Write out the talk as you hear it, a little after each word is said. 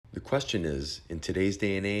The question is, in today's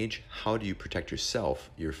day and age, how do you protect yourself,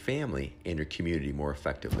 your family, and your community more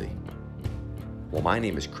effectively? Well, my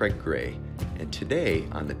name is Craig Gray, and today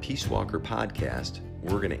on the Peace Walker podcast,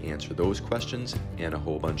 we're going to answer those questions and a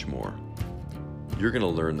whole bunch more. You're going to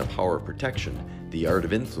learn the power of protection, the art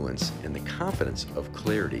of influence, and the confidence of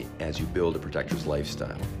clarity as you build a protector's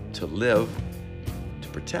lifestyle to live, to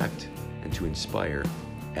protect, and to inspire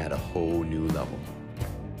at a whole new level.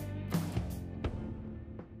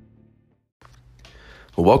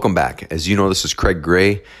 Well, welcome back. As you know, this is Craig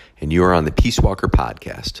Gray, and you are on the Peace Walker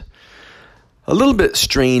podcast. A little bit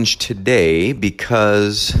strange today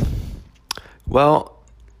because, well,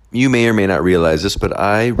 you may or may not realize this, but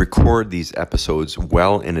I record these episodes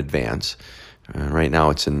well in advance. Right now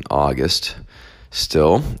it's in August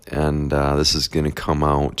still, and this is going to come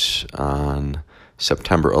out on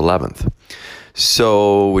September 11th.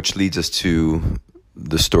 So, which leads us to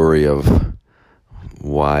the story of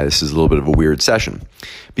why this is a little bit of a weird session.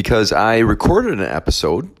 Because I recorded an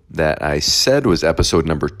episode that I said was episode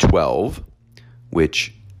number 12,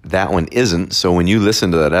 which that one isn't. So when you listen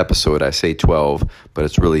to that episode, I say 12, but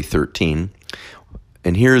it's really 13.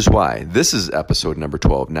 And here's why. This is episode number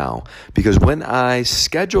 12 now. Because when I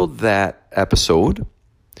scheduled that episode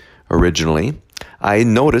originally, I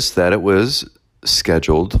noticed that it was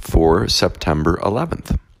scheduled for September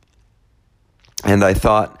 11th. And I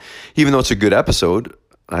thought, even though it's a good episode,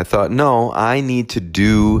 I thought, no, I need to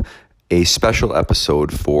do a special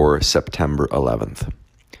episode for September 11th.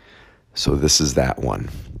 So this is that one.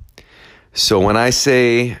 So when I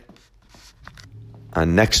say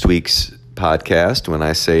on next week's podcast, when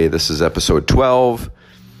I say this is episode 12,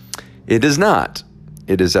 it is not.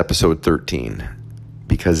 It is episode 13.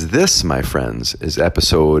 Because this, my friends, is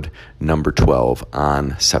episode number 12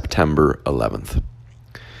 on September 11th.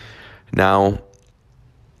 Now,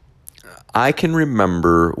 I can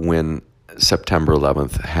remember when September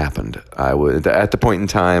 11th happened. At the point in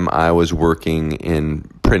time, I was working in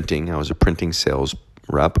printing. I was a printing sales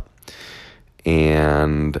rep,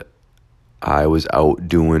 and I was out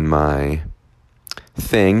doing my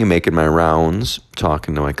thing, making my rounds,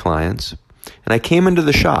 talking to my clients, and I came into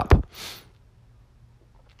the shop.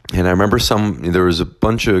 And I remember there was a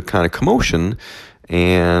bunch of kind of commotion,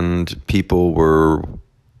 and people were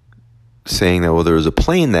saying that, well, there was a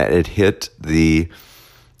plane that had hit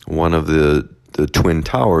one of the Twin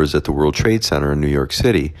Towers at the World Trade Center in New York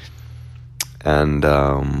City. And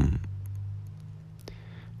there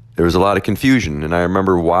was a lot of confusion. And I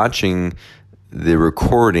remember watching the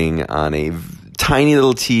recording on a tiny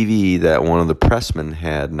little TV that one of the pressmen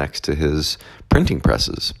had next to his printing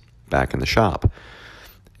presses back in the shop.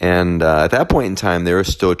 And at that point in time, they were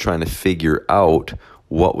still trying to figure out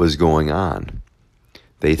what was going on.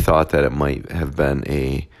 They thought that it might have been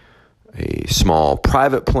a small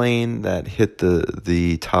private plane that hit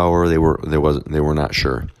the tower. They were not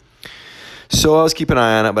sure. So I was keeping an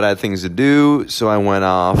eye on it, but I had things to do. So I went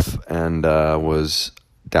off and was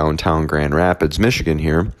downtown Grand Rapids, Michigan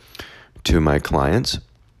here to my clients.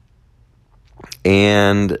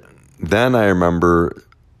 And then I remember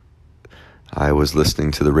I was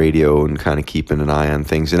listening to the radio and kind of keeping an eye on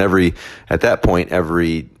things. And at that point,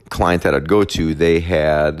 every client that I'd go to, they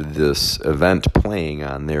had this event playing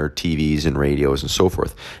on their TVs and radios and so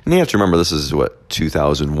forth. And you have to remember, this is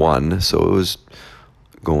 2001, so it was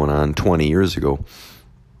going on 20 years ago.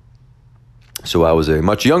 So I was a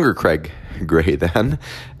much younger Craig Gray then,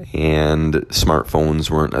 and smartphones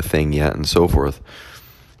weren't a thing yet and so forth.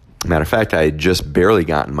 Matter of fact, I had just barely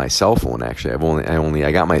gotten my cell phone, actually.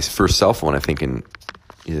 I got my first cell phone, I think, in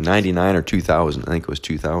either 99 or 2000. I think it was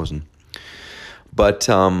 2000. But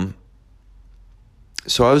so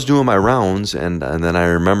I was doing my rounds, and then I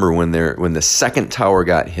remember when the second tower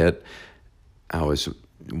got hit, I was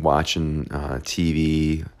watching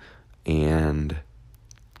TV, and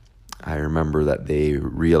I remember that they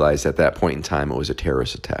realized at that point in time it was a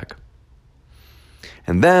terrorist attack.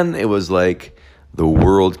 And then it was like the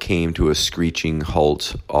world came to a screeching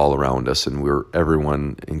halt all around us, and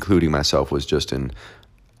everyone, including myself, was just in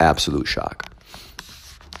absolute shock.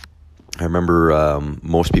 I remember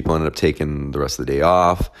most people ended up taking the rest of the day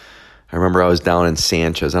off. I remember I was down in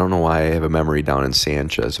Sanchez. I don't know why I have a memory down in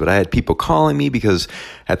Sanchez, but I had people calling me because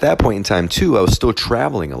at that point in time, too, I was still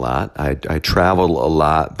traveling a lot. I traveled a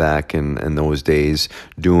lot back in those days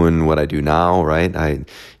doing what I do now, right?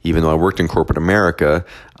 Even though I worked in corporate America,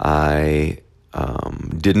 I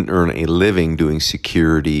didn't earn a living doing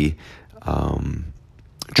security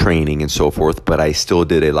training and so forth, but I still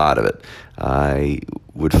did a lot of it. I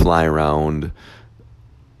would fly around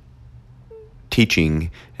teaching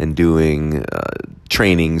and doing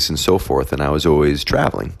trainings and so forth, and I was always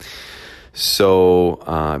traveling.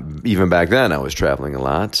 So even back then, I was traveling a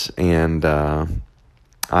lot, and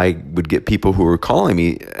I would get people who were calling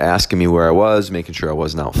me, asking me where I was, making sure I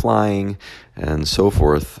wasn't out flying, and so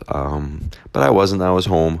forth. But I wasn't. I was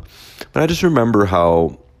home. But I just remember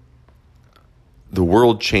how the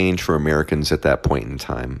world changed for Americans at that point in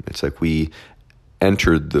time. It's like we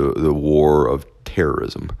entered the war of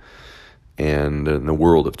terrorism and the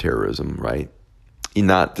world of terrorism, right?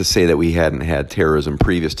 Not to say that we hadn't had terrorism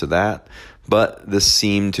previous to that, but this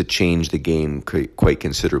seemed to change the game quite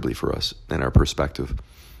considerably for us and our perspective.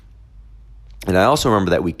 And I also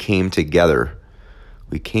remember that we came together.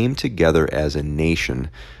 We came together as a nation.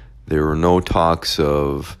 There were no talks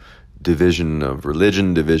of division of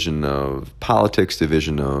religion, division of politics,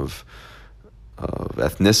 division of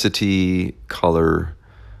ethnicity, color,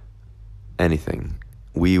 anything.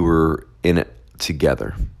 We were in it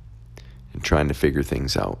together and trying to figure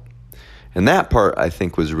things out. And that part, I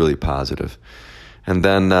think, was really positive. And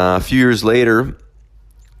then a few years later,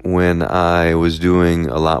 when I was doing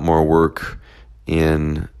a lot more work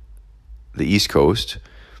in the East Coast,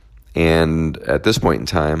 and at this point in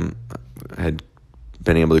time, I had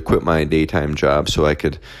been able to quit my daytime job so I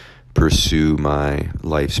could pursue my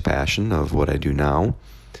life's passion of what I do now.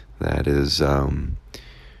 That is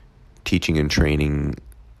teaching and training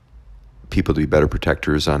people to be better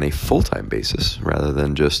protectors on a full-time basis rather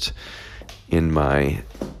than just in my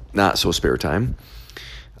not-so-spare time.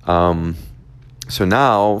 So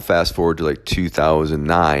now, fast forward to like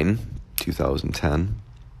 2009, 2010,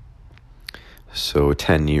 so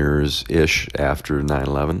 10 years-ish after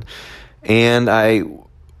 9/11, and I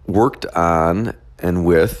worked on and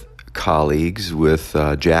with colleagues with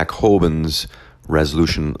Jack Hoban's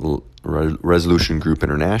Resolution Group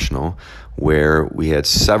International, where we had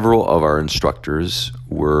several of our instructors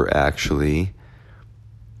were actually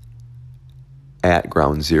at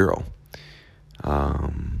Ground Zero.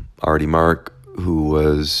 Artie Mark, who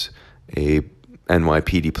was a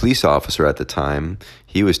NYPD police officer at the time,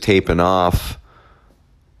 he was taping off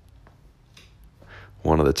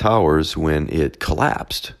one of the towers when it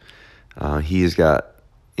collapsed. He has got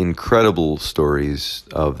incredible stories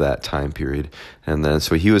of that time period. And then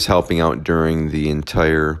so he was helping out during the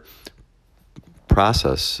entire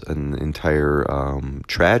process and entire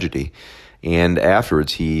tragedy. And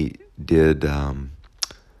afterwards he did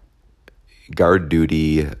guard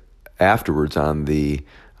duty afterwards on the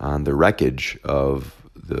wreckage of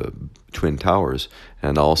the Twin Towers,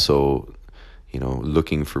 and also,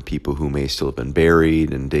 looking for people who may still have been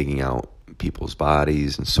buried and digging out people's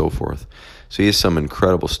bodies and so forth. So he has some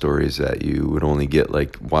incredible stories that you would only get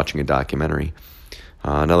like watching a documentary.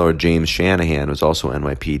 Another one, James Shanahan, was also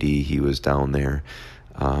NYPD. He was down there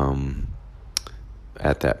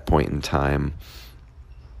at that point in time.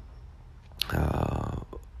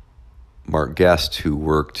 Mark Guest, who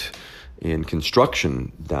worked in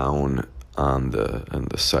construction down on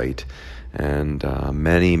the site, and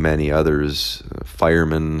many others,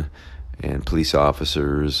 firemen and police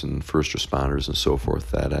officers and first responders and so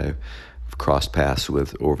forth that I've crossed paths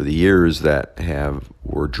with over the years that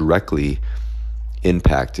were directly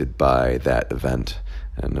impacted by that event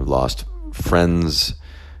and have lost friends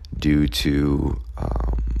due to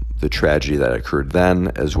the tragedy that occurred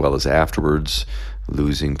then, as well as afterwards,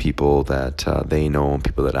 losing people that they know and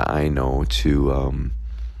people that I know to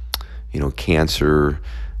cancer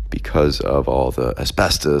because of all the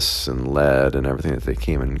asbestos and lead and everything that they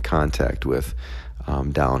came in contact with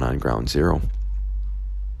down on Ground Zero.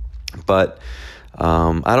 But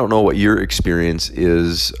I don't know what your experience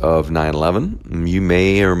is of 9/11. You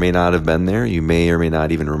may or may not have been there. You may or may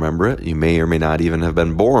not even remember it. You may or may not even have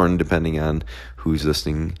been born, depending on who's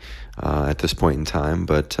listening at this point in time.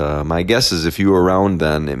 But my guess is if you were around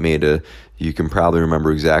then, you can probably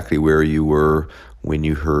remember exactly where you were when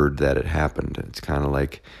you heard that it happened. It's kind of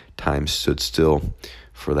like time stood still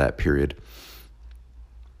for that period.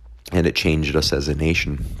 And it changed us as a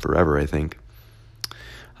nation forever, I think.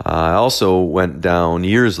 I also went down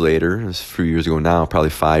years later, a few years ago now,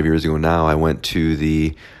 probably 5 years ago now, I went to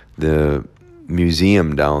the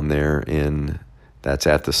museum down there that's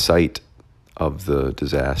at the site of the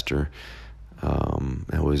disaster.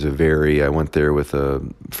 I went there with a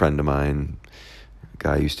friend of mine, a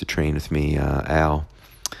guy who used to train with me, Al.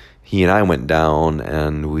 He and I went down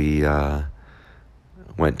and we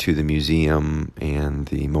went to the museum and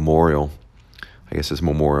the memorial. I guess it's a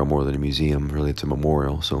memorial more than a museum. Really, it's a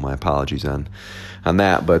memorial, so my apologies on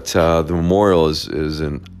that. But the memorial is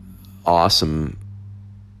an awesome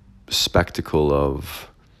spectacle of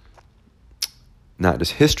not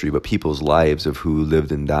just history, but people's lives of who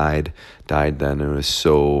lived and died then, and it was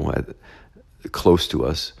so close to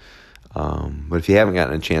us. But if you haven't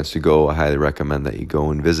gotten a chance to go, I highly recommend that you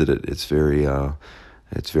go and visit it. It's very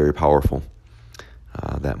powerful,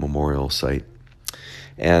 that memorial site.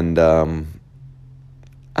 And I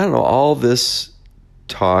don't know, all this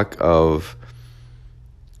talk of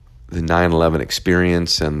the 9/11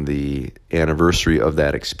 experience and the anniversary of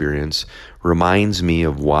that experience reminds me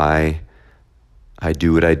of why I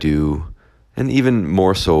do what I do, and even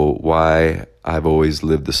more so why I've always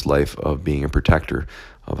lived this life of being a protector,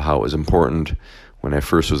 of how it was important when I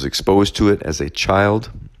first was exposed to it as a child,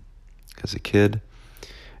 as a kid,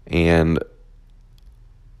 and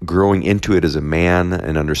growing into it as a man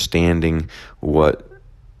and understanding what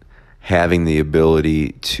having the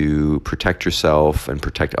ability to protect yourself and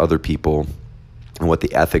protect other people and what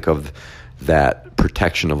the ethic of that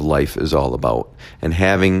protection of life is all about, and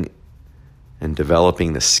having and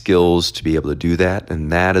developing the skills to be able to do that.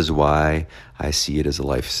 And that is why I see it as a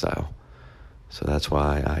lifestyle. So that's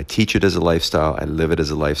why I teach it as a lifestyle, I live it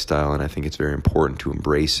as a lifestyle, and I think it's very important to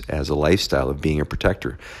embrace as a lifestyle of being a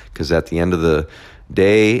protector. Because at the end of the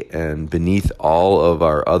day, and beneath all of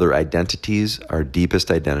our other identities, our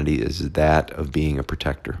deepest identity is that of being a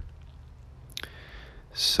protector.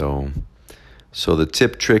 So the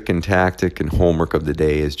tip, trick, and tactic and homework of the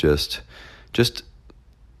day is just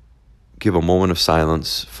give a moment of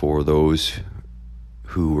silence for those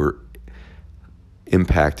who were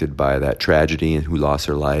impacted by that tragedy and who lost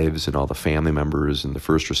their lives, and all the family members and the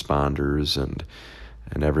first responders and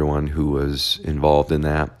everyone who was involved in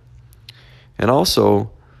that. And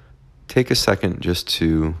also take a second just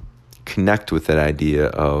to connect with that idea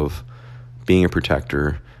of being a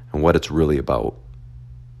protector and what it's really about,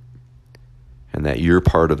 and that you're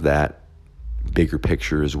part of that bigger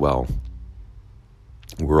picture as well.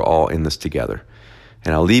 We're all in this together.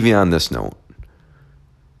 And I'll leave you on this note.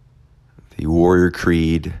 The Warrior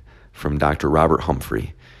Creed from Dr. Robert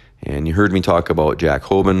Humphrey. And you heard me talk about Jack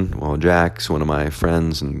Hoban. Well, Jack's one of my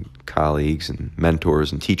friends and colleagues and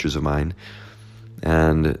mentors and teachers of mine.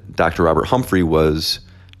 And Dr. Robert Humphrey was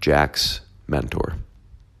Jack's mentor.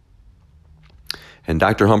 And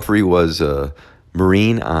Dr. Humphrey was a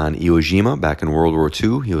Marine on Iwo Jima back in World War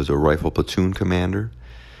II. He was a rifle platoon commander.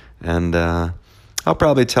 And I'll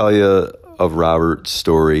probably tell you of Robert's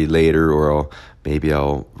story later, or maybe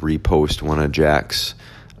I'll repost one of Jack's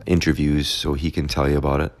interviews so he can tell you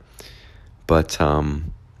about it. But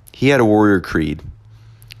he had a warrior creed.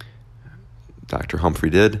 Dr.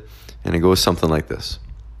 Humphrey did, and it goes something like this.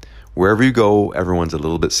 Wherever you go, everyone's a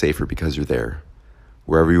little bit safer because you're there.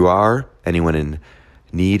 Wherever you are, anyone in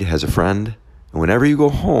need has a friend. And whenever you go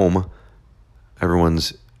home,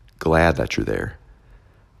 everyone's glad that you're there.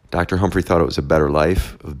 Dr. Humphrey thought it was a better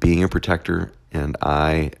life of being a protector, and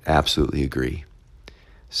I absolutely agree.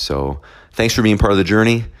 So thanks for being part of the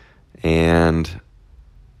journey, and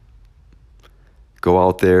go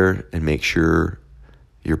out there and make sure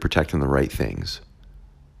you're protecting the right things.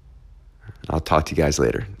 I'll talk to you guys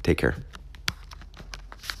later. Take care.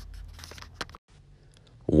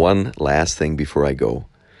 One last thing before I go.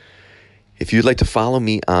 If you'd like to follow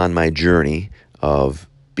me on my journey of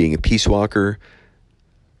being a peace walker,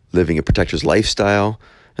 living a protector's lifestyle,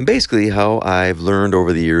 and basically how I've learned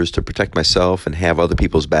over the years to protect myself and have other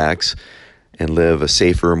people's backs and live a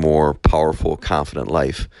safer, more powerful, confident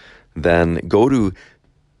life, then go to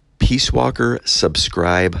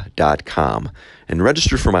peacewalkersubscribe.com and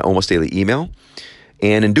register for my almost daily email.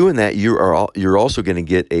 And in doing that, you're also going to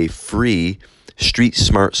get a free Street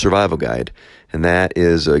Smart Survival Guide. And that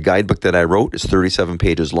is a guidebook that I wrote. It's 37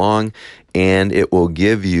 pages long, and it will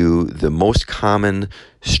give you the most common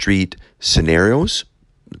street scenarios,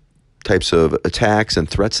 types of attacks and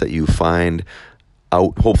threats that you find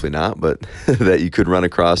out, hopefully not, but that you could run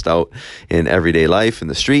across out in everyday life in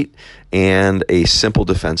the street, and a simple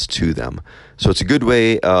defense to them. So it's a good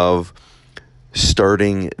way of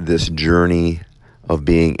starting this journey of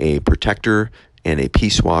being a protector and a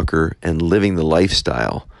peace walker and living the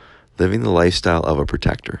lifestyle of a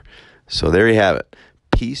protector. So there you have it,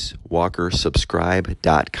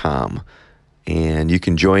 peacewalkersubscribe.com. And you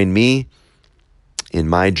can join me in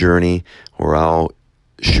my journey, where I'll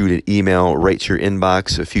shoot an email right to your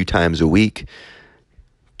inbox a few times a week,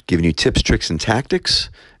 giving you tips, tricks, and tactics,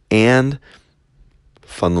 and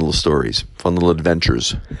fun little stories, fun little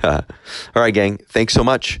adventures. All right, gang, thanks so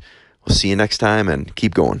much. We'll see you next time, and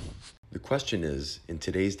keep going. The question is, in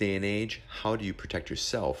today's day and age, how do you protect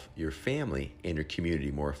yourself, your family, and your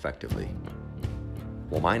community more effectively?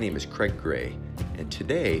 Well, my name is Craig Gray, and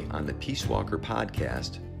today on the Peace Walker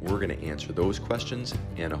podcast, we're going to answer those questions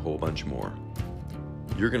and a whole bunch more.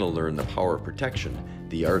 You're going to learn the power of protection,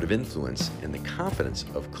 the art of influence, and the confidence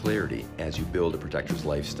of clarity as you build a protector's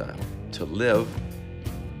lifestyle to live,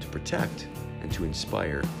 to protect, and to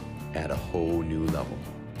inspire at a whole new level.